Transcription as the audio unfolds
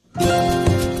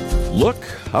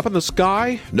Look up in the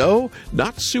sky. No,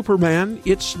 not Superman.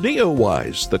 It's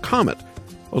Neowise, the comet,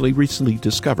 only recently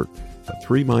discovered. A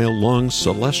 3-mile-long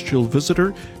celestial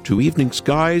visitor to evening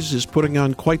skies is putting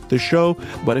on quite the show,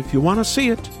 but if you want to see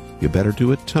it, you better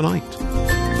do it tonight.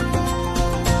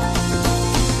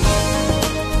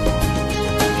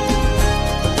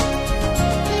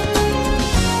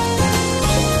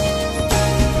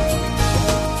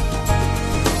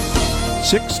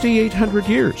 $6,800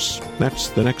 years. That's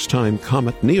the next time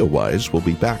Comet Neowise will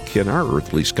be back in our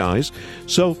earthly skies.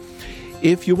 So,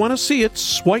 if you want to see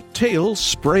its white tail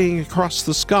spraying across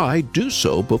the sky, do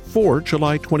so before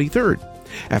July 23rd.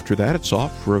 After that, it's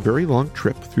off for a very long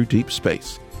trip through deep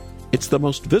space. It's the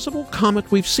most visible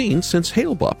comet we've seen since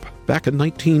Hale-Bopp back in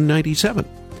 1997.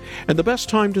 And the best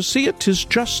time to see it is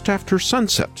just after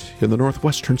sunset in the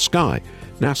northwestern sky.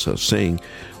 NASA saying,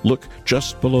 look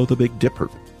just below the Big Dipper.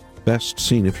 Best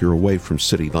seen if you're away from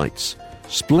city lights.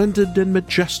 Splendid and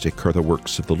majestic are the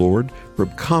works of the Lord.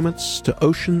 From comets to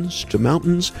oceans to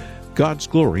mountains, God's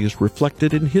glory is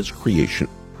reflected in His creation.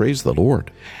 Praise the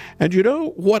Lord. And you know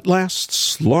what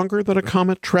lasts longer than a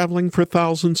comet traveling for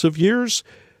thousands of years?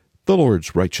 The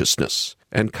Lord's righteousness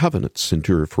and covenants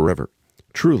endure forever.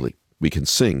 Truly, we can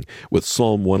sing with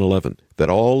Psalm 111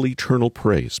 that all eternal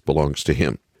praise belongs to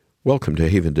Him. Welcome to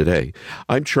Haven Today.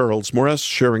 I'm Charles Morris,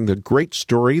 sharing the great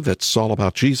story that's all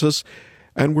about Jesus,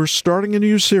 and we're starting a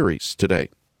new series today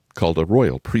called A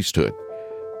Royal Priesthood.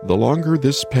 The longer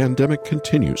this pandemic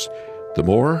continues, the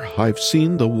more I've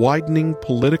seen the widening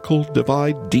political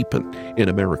divide deepen in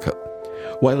America.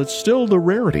 While it's still the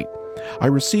rarity, I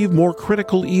receive more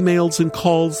critical emails and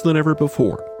calls than ever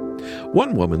before.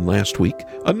 One woman last week,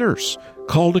 a nurse,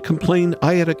 called to complain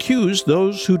I had accused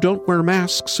those who don't wear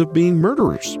masks of being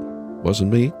murderers.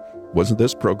 Wasn't me. Wasn't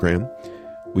this program.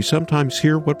 We sometimes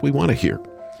hear what we want to hear.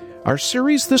 Our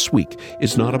series this week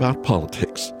is not about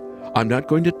politics. I'm not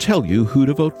going to tell you who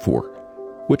to vote for,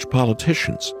 which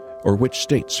politicians or which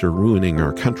states are ruining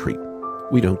our country.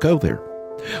 We don't go there.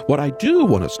 What I do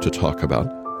want us to talk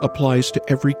about applies to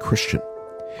every Christian.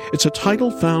 It's a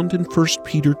title found in 1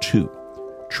 Peter 2.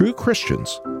 True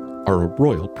Christians are a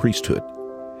royal priesthood.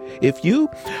 If you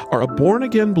are a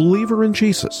born-again believer in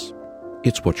Jesus,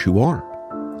 it's what you are,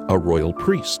 a royal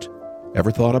priest.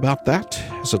 Ever thought about that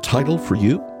as a title for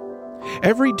you?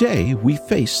 Every day we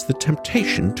face the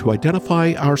temptation to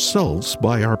identify ourselves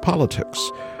by our politics,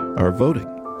 our voting,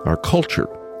 our culture,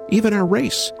 even our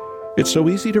race. It's so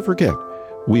easy to forget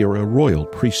we are a royal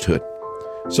priesthood.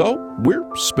 So we're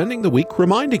spending the week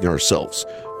reminding ourselves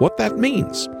what that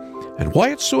means and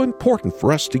why it's so important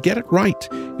for us to get it right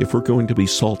if we're going to be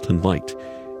salt and light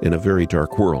in a very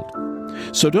dark world.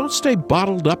 So don't stay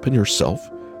bottled up in yourself,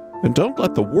 and don't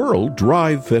let the world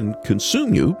drive and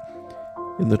consume you.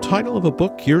 In the title of a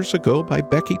book years ago by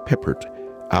Becky Pippert,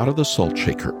 Out of the Salt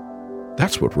Shaker.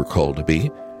 That's what we're called to be,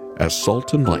 as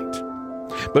salt and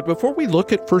light. But before we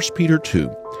look at 1 Peter 2,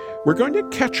 we're going to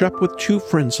catch up with two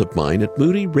friends of mine at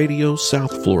Moody Radio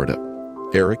South Florida,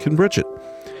 Eric and Bridget.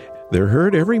 They're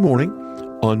heard every morning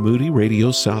on Moody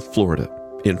Radio South Florida.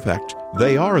 In fact,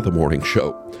 they are the morning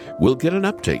show. We'll get an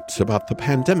update about the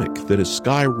pandemic that is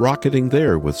skyrocketing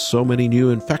there with so many new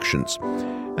infections.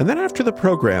 And then after the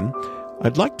program,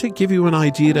 I'd like to give you an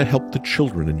idea to help the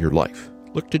children in your life.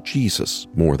 Look to Jesus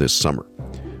more this summer.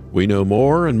 We know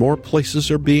more and more places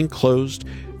are being closed,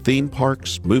 theme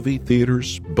parks, movie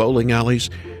theaters, bowling alleys.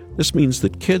 This means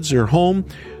that kids are home,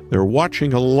 they're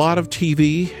watching a lot of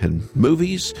TV and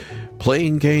movies,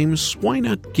 playing games. Why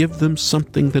not give them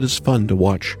something that is fun to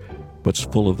watch, but's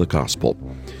full of the gospel?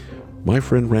 My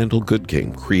friend Randall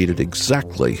Goodgame created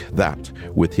exactly that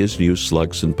with his new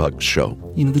Slugs and Bugs show.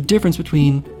 You know, the difference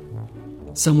between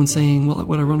someone saying, well,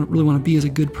 what I really want to be is a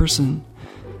good person,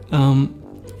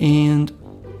 and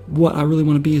what I really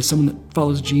want to be is someone that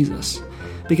follows Jesus.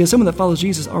 Because someone that follows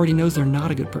Jesus already knows they're not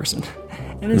a good person.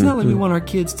 And it's not like we want our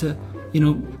kids to,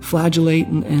 flagellate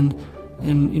and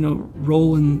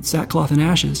roll in sackcloth and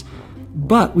ashes.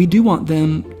 But we do want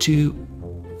them to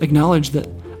acknowledge that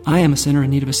I am a sinner in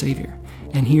need of a Savior,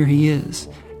 and here He is.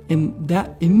 And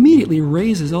that immediately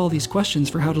raises all these questions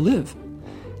for how to live.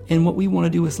 And what we want to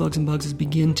do with Slugs and Bugs is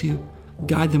begin to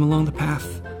guide them along the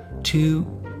path to,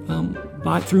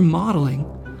 through modeling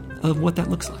of what that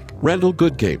looks like. Randall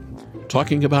Goodgame,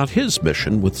 talking about his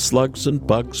mission with Slugs and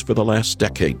Bugs for the last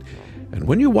decade. And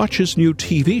when you watch his new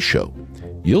TV show,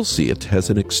 you'll see it as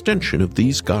an extension of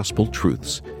these gospel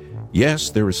truths. Yes,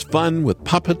 there is fun with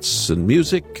puppets and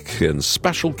music and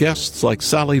special guests like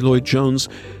Sally Lloyd-Jones,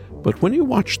 but when you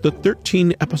watch the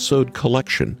 13-episode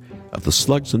collection of the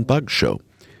Slugs and Bugs show,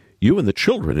 you and the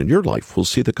children in your life will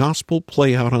see the gospel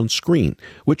play out on screen,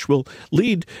 which will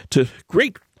lead to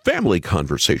great family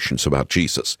conversations about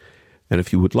Jesus. And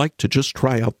if you would like to just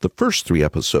try out the first 3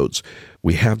 episodes,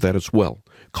 we have that as well.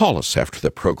 Call us after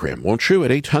the program, won't you, at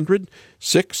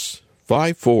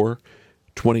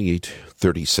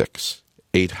 800-654-2836.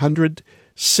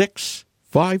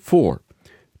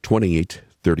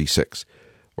 800-654-2836.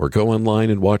 Or go online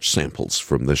and watch samples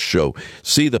from this show.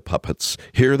 See the puppets,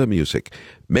 hear the music.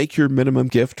 Make your minimum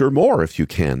gift or more if you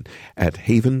can at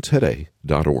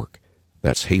haventoday.org.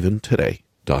 That's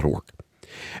haventoday.org.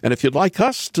 And if you'd like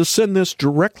us to send this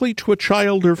directly to a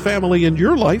child or family in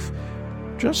your life,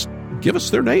 just give us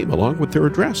their name along with their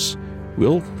address.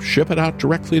 We'll ship it out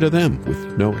directly to them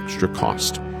with no extra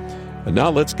cost. And now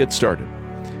let's get started.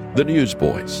 The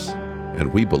Newsboys,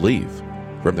 and We Believe,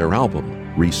 from their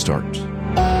album, Restart.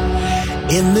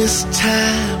 In this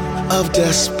time of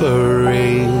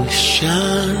desperation,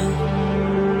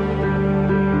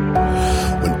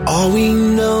 when all we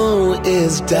know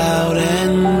is doubt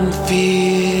and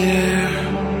fear,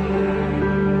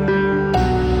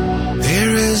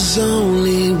 there is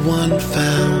only one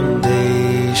foundation.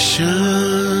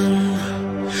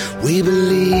 We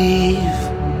believe.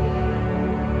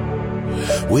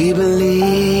 We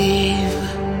believe.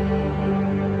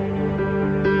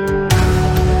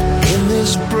 In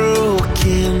this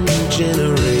broken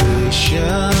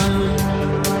generation,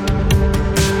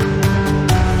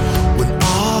 when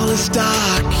all is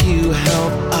dark, you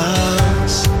help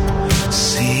us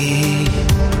see.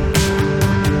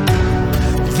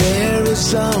 There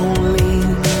is only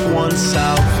one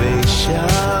salvation.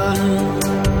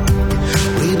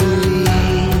 We believe.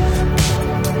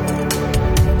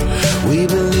 We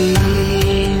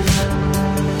believe.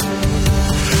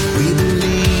 We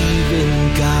believe in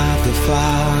God the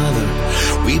Father.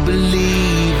 We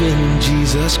believe in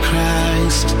Jesus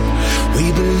Christ.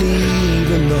 We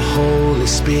believe in the Holy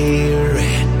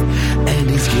Spirit, and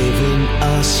He's given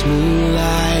us new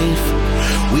life.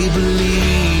 We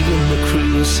believe in the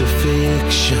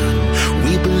crucifixion.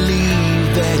 We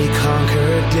believe that He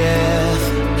conquered death.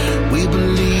 We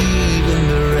believe in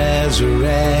the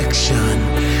resurrection,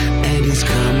 and He's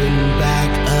coming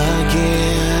back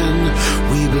again.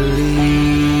 We believe.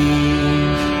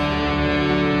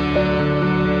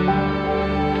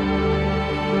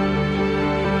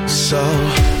 So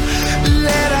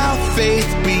let our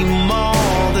faith be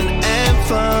more than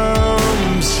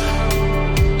anthems,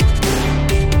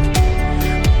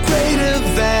 greater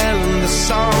than the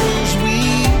songs we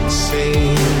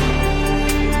sing.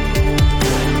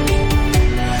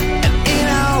 And in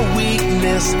our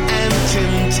weakness and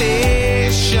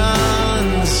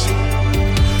temptations,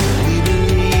 we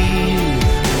believe.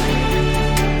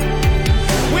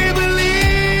 We believe.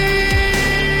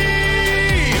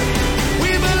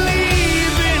 We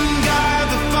believe in God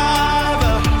the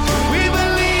Father. We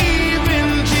believe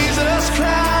in Jesus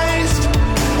Christ.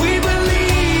 We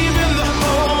believe in the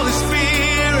Holy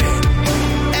Spirit,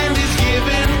 and He's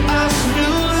given us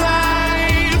new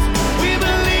life. We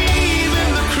believe in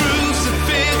the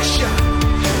crucifixion.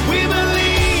 We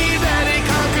believe that He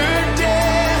conquered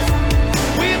death.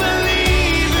 We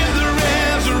believe in the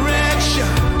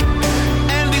resurrection,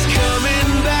 and He's coming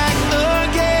back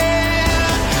again.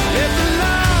 Let the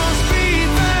lost be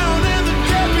found and the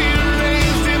dead be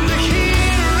raised in the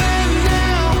here and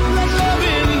now. Let love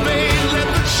invade. Let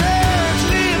the church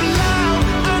live loud.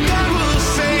 Our God will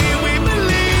say, we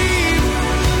believe.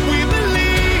 We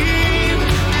believe.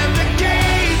 And the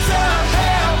gates of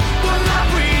hell will not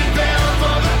prevail,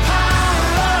 for the power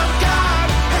of God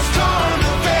has torn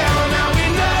the veil. Now we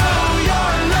know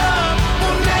your love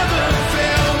will never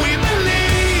fail. We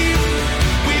believe.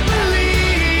 We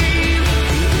believe.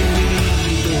 We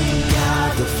believe in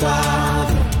God the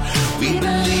Father. We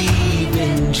believe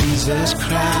in Jesus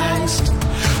Christ.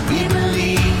 We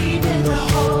believe in the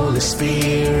Holy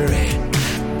Spirit,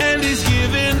 and He's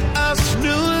given us new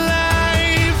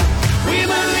life. We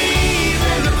believe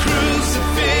in the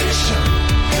crucifixion.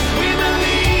 We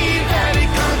believe that He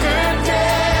conquered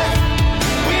death.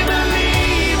 We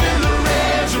believe in the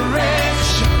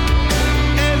resurrection,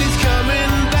 and He's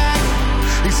coming back.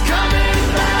 He's coming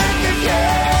back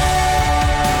again.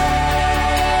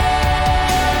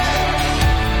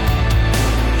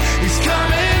 He's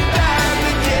coming back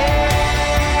again.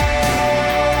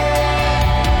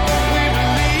 We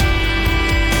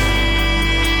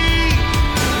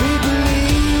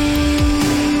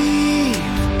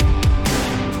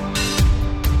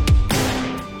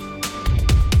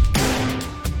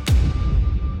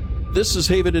believe. This is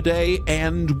Haven Today,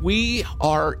 and we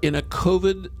are in a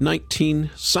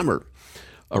COVID-19 summer.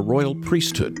 A royal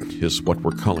priesthood is what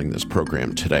we're calling this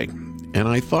program today. And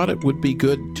I thought it would be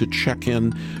good to check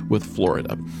in with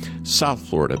Florida, South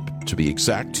Florida to be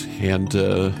exact. And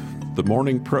the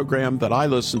morning program that I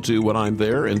listen to when I'm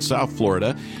there in South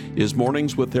Florida is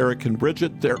Mornings with Eric and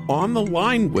Bridget. They're on the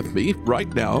line with me right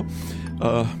now.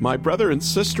 My brother and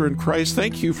sister in Christ,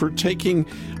 thank you for taking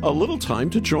a little time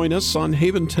to join us on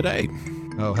Haven Today.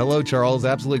 Oh, hello, Charles.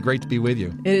 Absolutely great to be with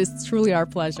you. It is truly our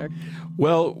pleasure.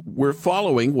 Well, we're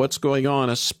following what's going on,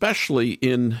 especially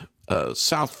in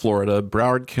South Florida,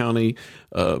 Broward County,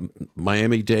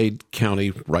 Miami-Dade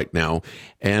County right now.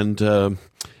 And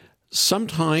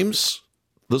sometimes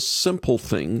the simple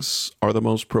things are the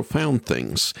most profound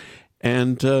things.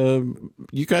 And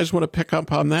you guys want to pick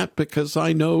up on that because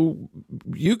I know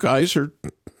you guys are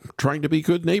trying to be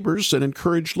good neighbors and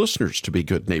encourage listeners to be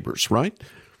good neighbors, right?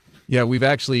 Yeah, we've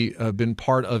actually been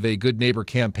part of a Good Neighbor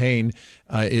campaign.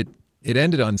 It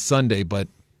ended on Sunday, but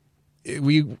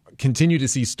we continue to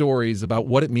see stories about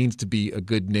what it means to be a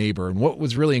good neighbor. And what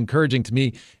was really encouraging to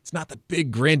me, it's not the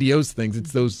big grandiose things.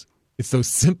 It's those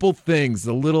simple things,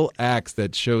 the little acts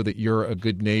that show that you're a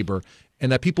good neighbor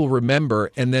and that people remember,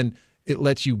 and then it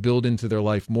lets you build into their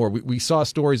life more. We saw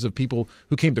stories of people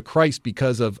who came to Christ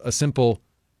because of a simple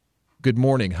good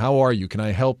morning, how are you, can I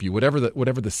help you, whatever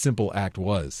the simple act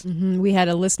was. Mm-hmm. We had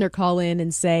a listener call in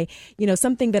and say,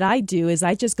 something that I do is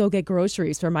I just go get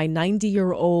groceries for my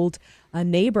 90-year-old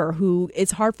neighbor who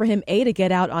it's hard for him, to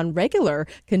get out on regular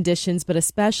conditions, but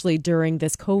especially during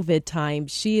this COVID time.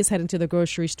 She is heading to the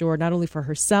grocery store not only for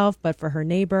herself, but for her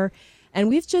neighbor. And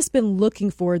we've just been looking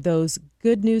for those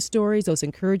good news stories, those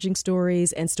encouraging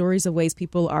stories, and stories of ways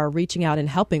people are reaching out and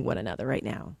helping one another right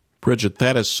now. Bridget,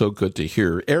 that is so good to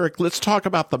hear. Eric, let's talk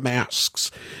about the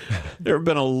masks. There have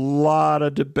been a lot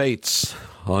of debates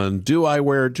on do I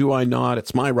wear, do I not?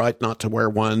 It's my right not to wear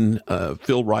one.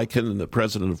 Phil Ryken, the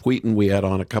president of Wheaton, we had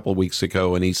on a couple of weeks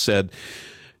ago, and he said,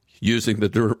 using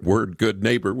the word good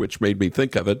neighbor, which made me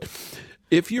think of it,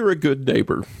 if you're a good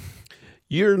neighbor,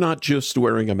 you're not just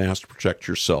wearing a mask to protect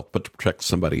yourself, but to protect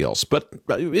somebody else. But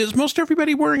is most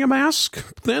everybody wearing a mask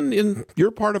then in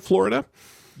your part of Florida?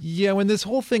 Yeah, when this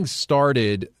whole thing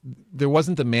started, there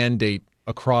wasn't the mandate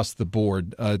across the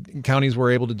board. Counties were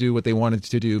able to do what they wanted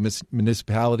to do,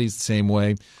 municipalities the same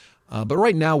way. But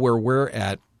right now where we're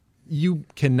at, you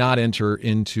cannot enter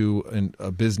into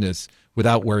a business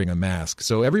without wearing a mask.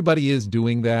 So everybody is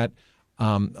doing that.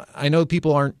 I know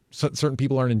certain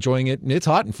people aren't enjoying it, and it's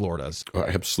hot in Florida.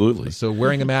 Absolutely. So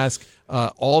wearing a mask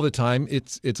all the time,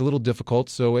 it's a little difficult.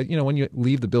 So, when you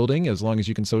leave the building, as long as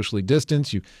you can socially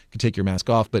distance, you can take your mask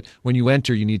off. But when you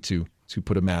enter, you need to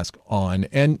put a mask on.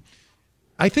 And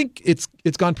I think it's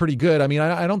gone pretty good. I mean,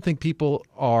 I don't think people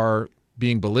are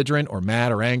being belligerent or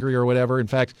mad or angry or whatever. In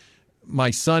fact,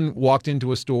 my son walked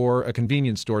into a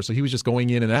convenience store, so he was just going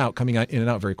in and out, coming in and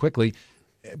out very quickly,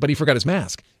 but he forgot his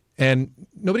mask. And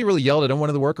nobody really yelled at him. One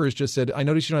of the workers just said, I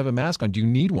noticed you don't have a mask on. Do you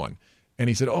need one? And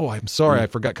he said, oh, I'm sorry. I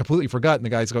completely forgot. And the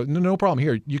guys go, no problem.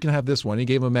 Here, you can have this one. He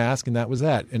gave him a mask, and that was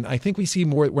that. And I think we see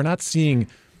more. We're not seeing,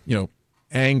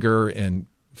 anger and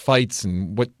fights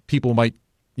and what people might,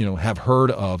 have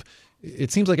heard of.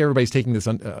 It seems like everybody's taking this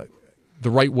the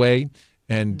right way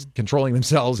and controlling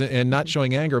themselves and not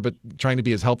showing anger, but trying to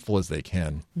be as helpful as they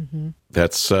can. Mm-hmm.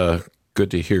 That's good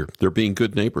to hear. They're being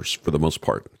good neighbors for the most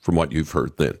part, from what you've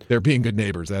heard then. They're being good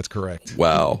neighbors. That's correct.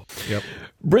 Wow. Yep.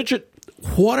 Bridget,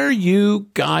 what are you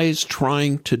guys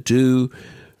trying to do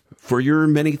for your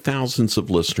many thousands of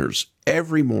listeners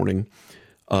every morning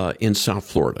in South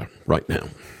Florida right now?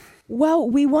 Well,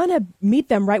 we want to meet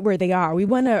them right where they are. We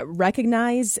want to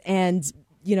recognize and,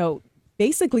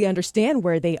 basically understand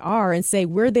where they are and say,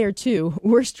 we're there too.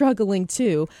 We're struggling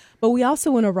too. But we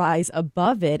also want to rise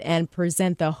above it and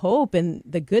present the hope and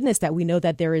the goodness that we know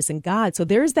that there is in God. So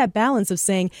there is that balance of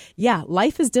saying, yeah,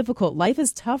 life is difficult. Life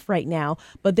is tough right now,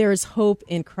 but there is hope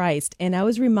in Christ. And I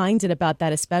was reminded about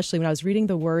that, especially when I was reading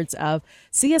the words of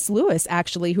C.S. Lewis,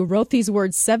 actually, who wrote these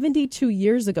words 72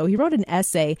 years ago. He wrote an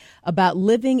essay about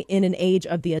living in an age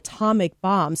of the atomic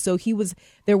bomb. So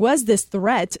there was this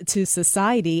threat to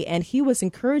society, and he was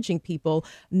encouraging people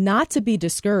not to be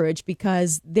discouraged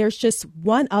because there's just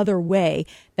one other way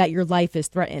that your life is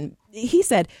threatened. He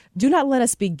said, do not let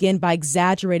us begin by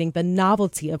exaggerating the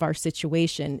novelty of our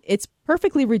situation. It's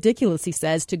perfectly ridiculous, he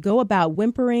says, to go about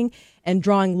whimpering and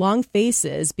drawing long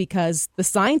faces because the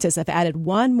scientists have added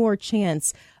one more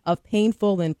chance of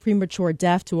painful and premature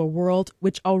death to a world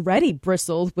which already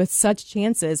bristled with such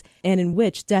chances and in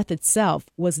which death itself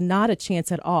was not a chance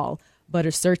at all, but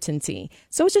a certainty.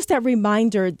 So it's just that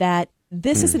reminder that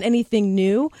this isn't anything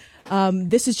new.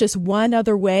 This is just one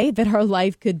other way that our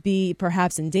life could be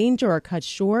perhaps in danger or cut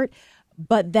short,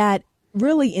 but that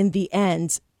really in the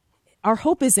end, our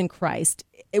hope is in Christ.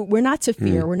 We're not to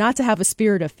fear. We're not to have a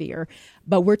spirit of fear,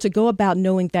 but we're to go about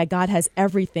knowing that God has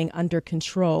everything under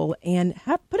control and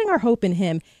putting our hope in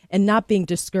him and not being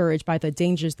discouraged by the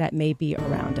dangers that may be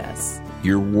around us.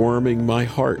 You're warming my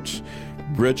heart.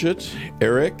 Bridget,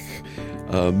 Eric,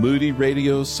 Moody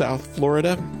Radio, South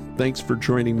Florida, thanks for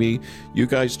joining me. You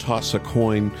guys toss a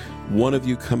coin. One of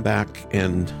you come back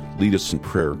and lead us in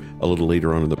prayer a little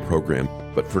later on in the program.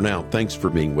 But for now, thanks for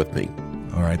being with me.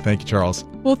 All right. Thank you, Charles.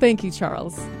 Well, thank you,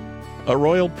 Charles. A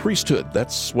royal priesthood.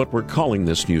 That's what we're calling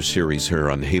this new series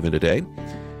here on Haven Today.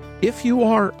 If you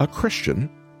are a Christian,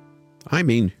 I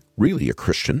mean really a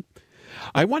Christian,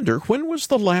 I wonder, when was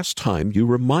the last time you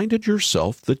reminded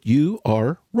yourself that you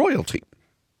are royalty?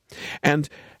 And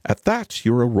at that,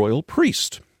 you're a royal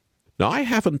priest. Now, I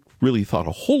haven't really thought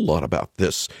a whole lot about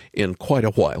this in quite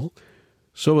a while.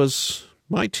 So as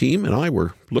my team and I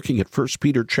were looking at 1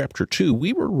 Peter chapter 2,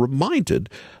 we were reminded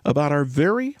about our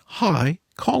very high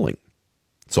calling.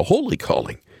 It's a holy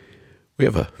calling. We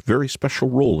have a very special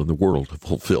role in the world to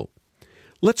fulfill.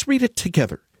 Let's read it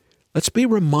together. Let's be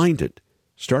reminded,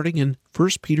 starting in 1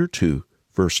 Peter 2,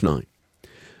 verse 9.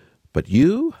 But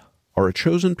you are a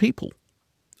chosen people,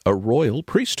 a royal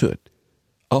priesthood,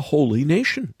 a holy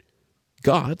nation,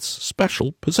 God's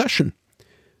special possession,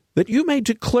 that you may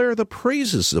declare the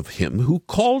praises of him who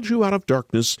called you out of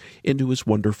darkness into his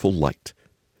wonderful light.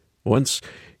 Once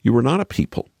you were not a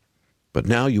people, but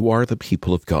now you are the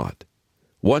people of God.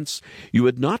 Once you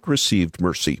had not received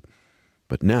mercy,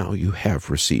 but now you have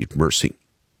received mercy.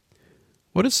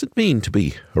 What does it mean to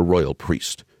be a royal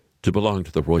priest, to belong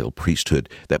to the royal priesthood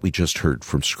that we just heard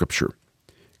from Scripture?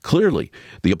 Clearly,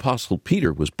 the Apostle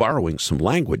Peter was borrowing some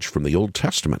language from the Old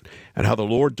Testament and how the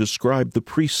Lord described the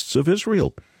priests of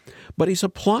Israel. But he's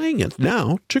applying it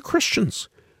now to Christians.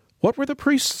 What were the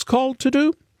priests called to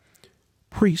do?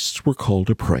 Priests were called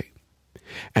to pray.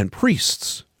 And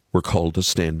priests were called to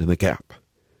stand in the gap.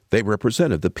 They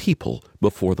represented the people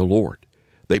before the Lord.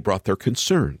 They brought their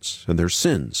concerns and their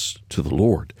sins to the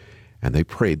Lord, and they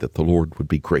prayed that the Lord would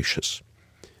be gracious.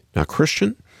 Now,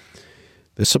 Christian,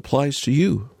 this applies to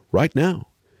you right now.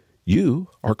 You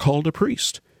are called a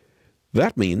priest.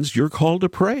 That means you're called to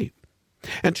pray.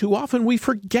 And too often we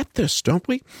forget this, don't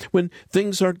we? When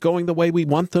things aren't going the way we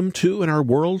want them to in our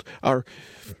world, our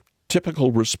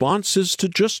typical response is to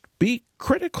just be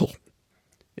critical.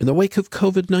 In the wake of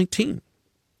COVID-19,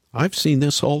 I've seen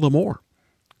this all the more.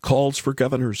 Calls for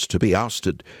governors to be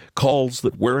ousted, calls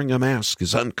that wearing a mask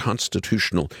is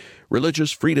unconstitutional,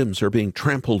 religious freedoms are being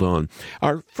trampled on.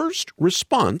 Our first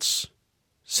response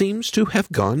seems to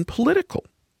have gone political.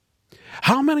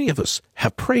 How many of us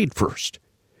have prayed first?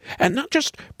 And not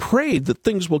just prayed that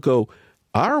things will go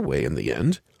our way in the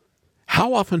end.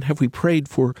 How often have we prayed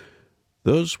for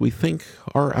those we think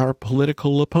are our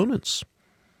political opponents?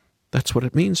 That's what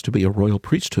it means to be a royal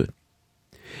priesthood.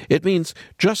 It means,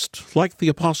 just like the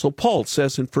Apostle Paul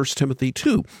says in 1 Timothy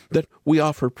 2, that we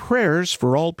offer prayers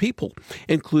for all people,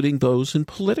 including those in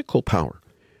political power.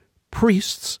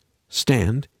 Priests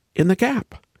stand in the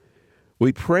gap.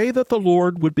 We pray that the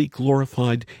Lord would be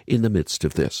glorified in the midst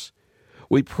of this.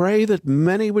 We pray that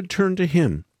many would turn to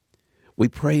him. We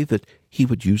pray that he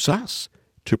would use us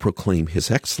to proclaim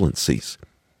his excellencies.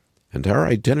 And our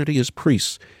identity as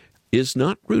priests is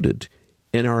not rooted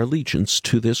in our allegiance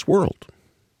to this world.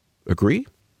 Agree?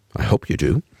 I hope you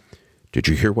do. Did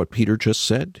you hear what Peter just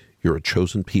said? You're a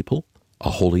chosen people,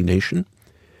 a holy nation.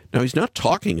 Now, he's not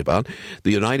talking about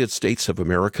the United States of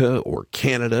America or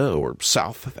Canada or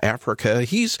South Africa.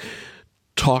 He's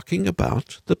talking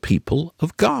about the people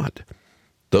of God,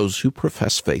 those who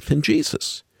profess faith in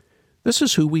Jesus. This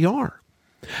is who we are.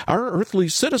 Our earthly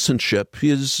citizenship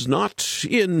is not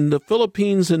in the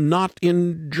Philippines and not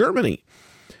in Germany.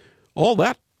 All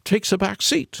that takes a back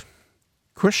seat.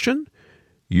 Christian,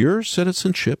 your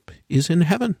citizenship is in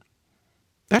heaven.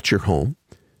 That's your home.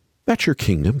 That's your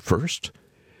kingdom first.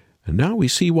 And now we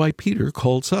see why Peter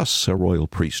calls us a royal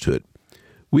priesthood.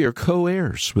 We are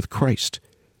co-heirs with Christ,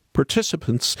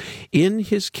 participants in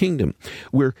his kingdom.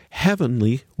 We're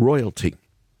heavenly royalty.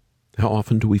 How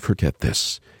often do we forget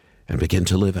this and begin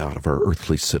to live out of our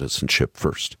earthly citizenship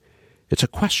first? It's a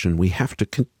question we have to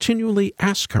continually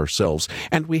ask ourselves,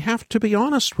 and we have to be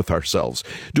honest with ourselves.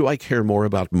 Do I care more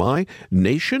about my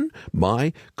nation,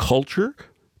 my culture,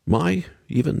 my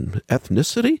even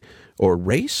ethnicity or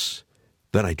race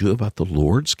than I do about the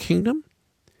Lord's kingdom?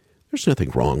 There's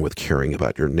nothing wrong with caring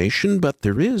about your nation, but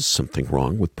there is something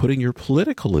wrong with putting your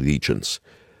political allegiance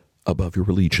above your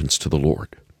allegiance to the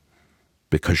Lord.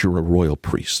 because you're a royal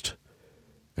priest.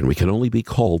 And we can only be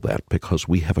called that because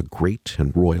we have a great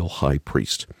and royal high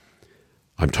priest.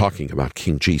 I'm talking about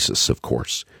King Jesus, of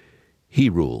course. He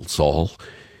rules all.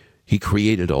 He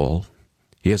created all.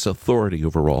 He has authority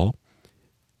over all.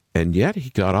 And yet he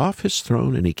got off his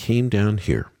throne and he came down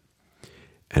here.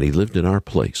 And he lived in our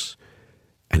place.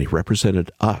 And he represented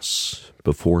us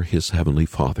before his heavenly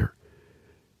Father.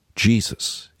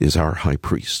 Jesus is our high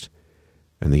priest.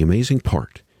 And the amazing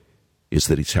part is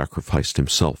that he sacrificed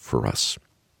himself for us.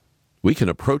 We can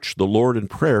approach the Lord in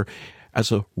prayer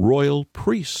as a royal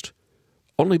priest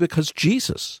only because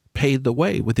Jesus paid the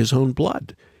way with his own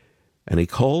blood. And he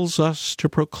calls us to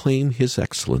proclaim his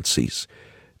excellencies,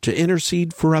 to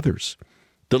intercede for others,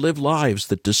 to live lives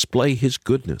that display his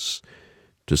goodness,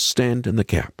 to stand in the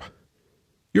gap.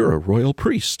 You're a royal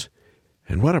priest,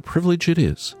 and what a privilege it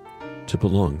is to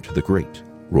belong to the great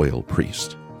royal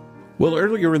priest. Well,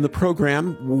 earlier in the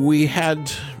program, we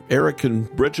had Eric and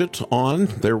Bridget on.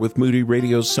 They're with Moody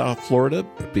Radio South Florida.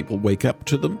 People wake up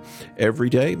to them every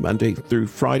day, Monday through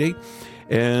Friday.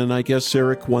 And I guess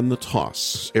Eric won the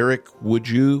toss. Eric, would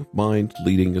you mind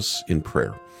leading us in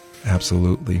prayer?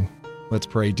 Absolutely. Let's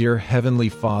pray. Dear Heavenly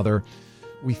Father,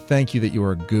 we thank you that you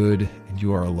are good and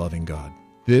you are a loving God.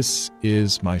 This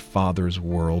is my Father's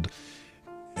world.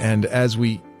 And as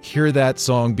we hear that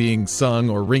song being sung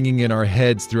or ringing in our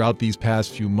heads throughout these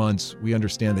past few months, we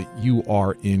understand that you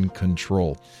are in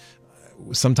control.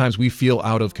 Sometimes we feel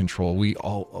out of control. We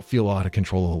all feel out of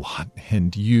control a lot.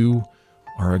 And you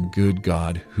are a good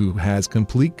God who has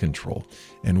complete control.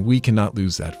 And we cannot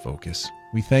lose that focus.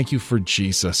 We thank you for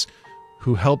Jesus,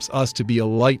 who helps us to be a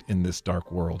light in this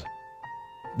dark world.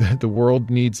 The world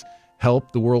needs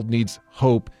help. The world needs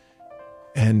hope.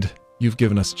 And you've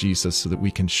given us Jesus so that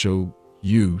we can show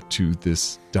you to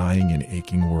this dying and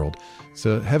aching world.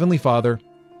 So, Heavenly Father,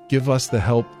 give us the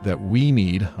help that we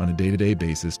need on a day-to-day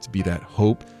basis to be that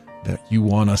hope that you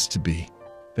want us to be.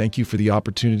 Thank you for the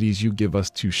opportunities you give us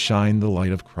to shine the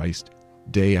light of Christ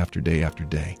day after day after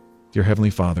day. Dear Heavenly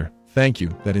Father, thank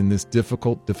you that in this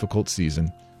difficult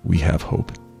season, we have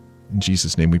hope. In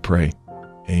Jesus' name we pray.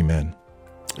 Amen.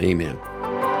 Amen.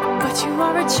 But you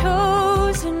are a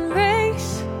chosen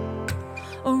race,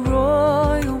 a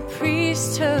royal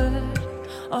priesthood,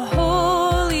 a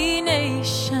holy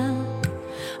nation,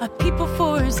 a people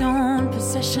for his own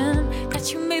possession,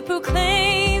 that you may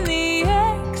proclaim the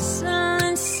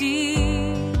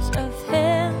excellencies of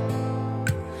him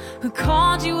who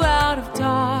called you out of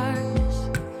darkness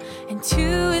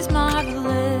into his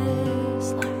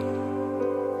marvelous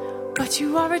light. But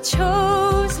you are a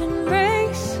chosen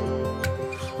race,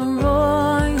 a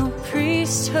royal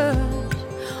priesthood,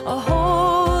 a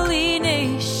holy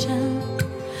nation,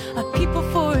 a people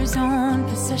for his own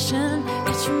possession,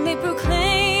 that you may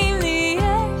proclaim the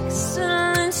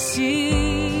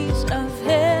excellencies of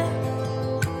him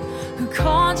who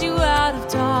called you out of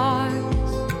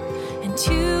darkness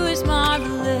into his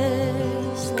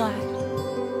marvelous light.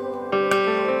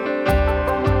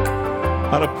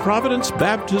 Out of Providence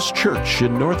Baptist Church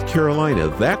in North Carolina,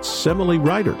 that's Emily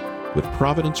Ryder with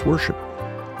Providence Worship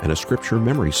and a scripture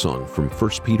memory song from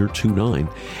 1 Peter 2:9.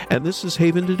 And this is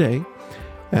Haven Today,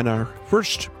 and our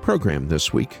first program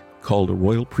this week called A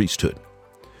Royal Priesthood.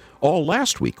 All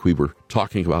last week we were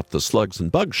talking about the Slugs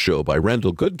and Bugs show by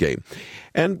Randall Goodgame,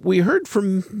 and we heard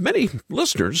from many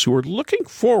listeners who are looking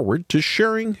forward to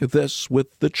sharing this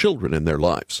with the children in their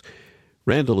lives.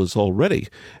 Randall is already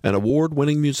an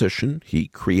award-winning musician. He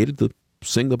created the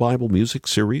Sing the Bible music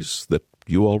series that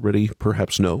you already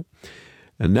perhaps know.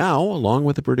 And now, along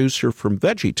with the producer from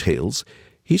Veggie Tales,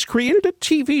 he's created a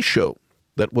TV show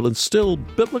that will instill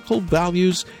biblical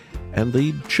values and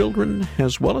lead children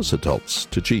as well as adults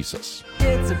to Jesus.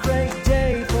 It's a great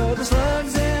day for the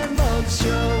Slugs and Bugs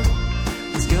show.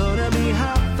 It's gonna be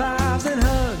high fives and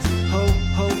hugs. Ho,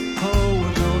 ho, ho.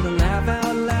 We're gonna laugh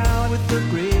out loud with the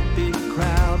great big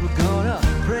crowd. We're gonna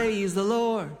praise the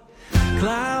Lord.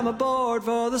 Climb aboard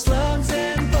for the Slugs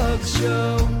and Bugs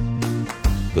show.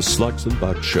 The Slugs and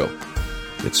Bugs show.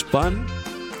 It's fun.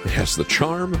 It has the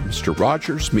charm of Mr.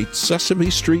 Rogers meets Sesame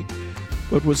Street,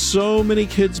 but with so many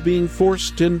kids being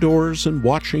forced indoors and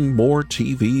watching more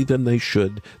TV than they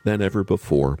should than ever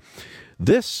before,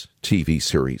 this TV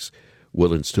series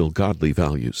will instill godly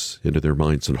values into their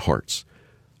minds and hearts.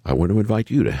 I want to invite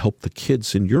you to help the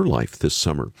kids in your life this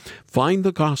summer find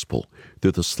the gospel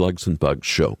through the Slugs and Bugs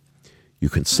show. You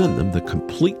can send them the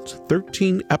complete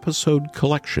 13-episode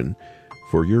collection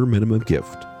for your minimum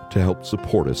gift to help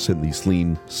support us in these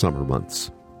lean summer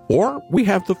months. Or we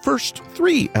have the first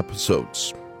 3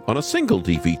 episodes on a single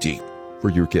DVD for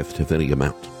your gift of any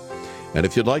amount. And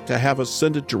if you'd like to have us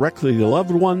send it directly to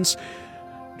loved ones,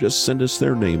 just send us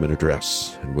their name and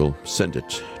address, and we'll send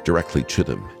it directly to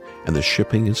them. And the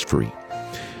shipping is free.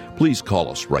 Please call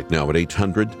us right now at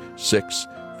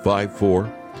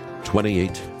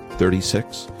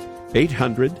 800-654-2836.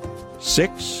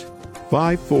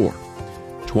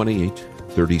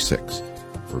 800-654-2836.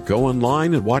 Or go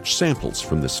online and watch samples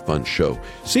from this fun show.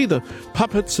 See the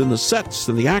puppets and the sets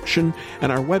and the action. And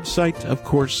our website, of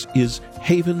course, is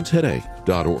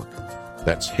haventoday.org.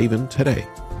 That's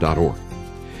haventoday.org.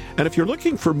 And if you're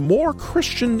looking for more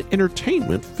Christian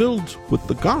entertainment filled with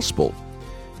the gospel,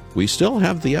 we still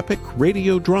have the epic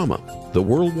radio drama, the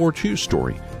World War II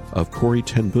story of Corrie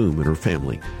ten Boom and her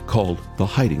family, called The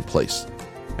Hiding Place.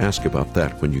 Ask about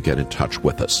that when you get in touch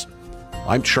with us.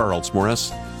 I'm Charles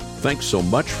Morris. Thanks so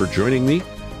much for joining me.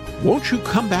 Won't you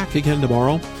come back again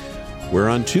tomorrow, where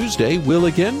on Tuesday we'll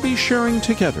again be sharing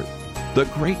together the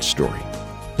great story,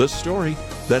 the story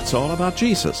that's all about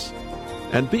Jesus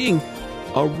and being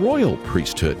a royal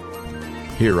priesthood,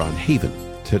 here on Haven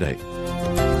Today.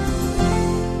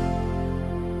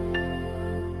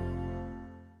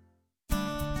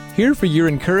 Here for your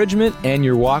encouragement and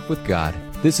your walk with God.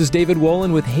 This is David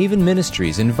Wolin with Haven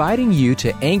Ministries, inviting you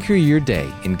to anchor your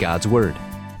day in God's Word.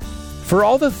 For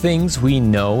all the things we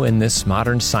know in this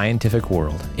modern scientific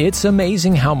world, it's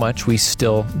amazing how much we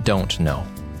still don't know.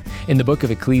 In the book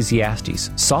of Ecclesiastes,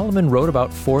 Solomon wrote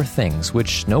about 4 things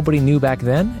which nobody knew back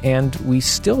then and we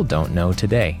still don't know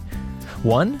today.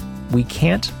 1, we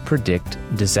can't predict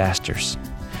disasters.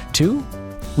 2,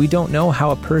 we don't know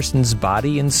how a person's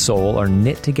body and soul are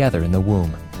knit together in the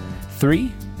womb.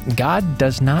 3, God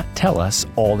does not tell us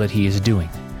all that He is doing.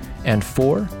 And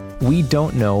 4, we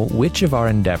don't know which of our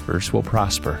endeavors will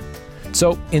prosper.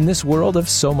 So, in this world of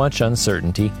so much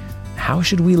uncertainty, how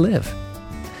should we live?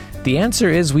 The answer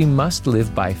is we must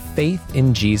live by faith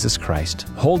in Jesus Christ,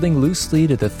 holding loosely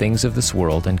to the things of this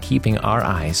world and keeping our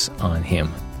eyes on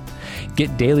Him.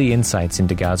 Get daily insights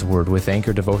into God's Word with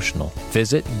Anchor Devotional.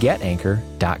 Visit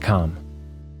getanchor.com.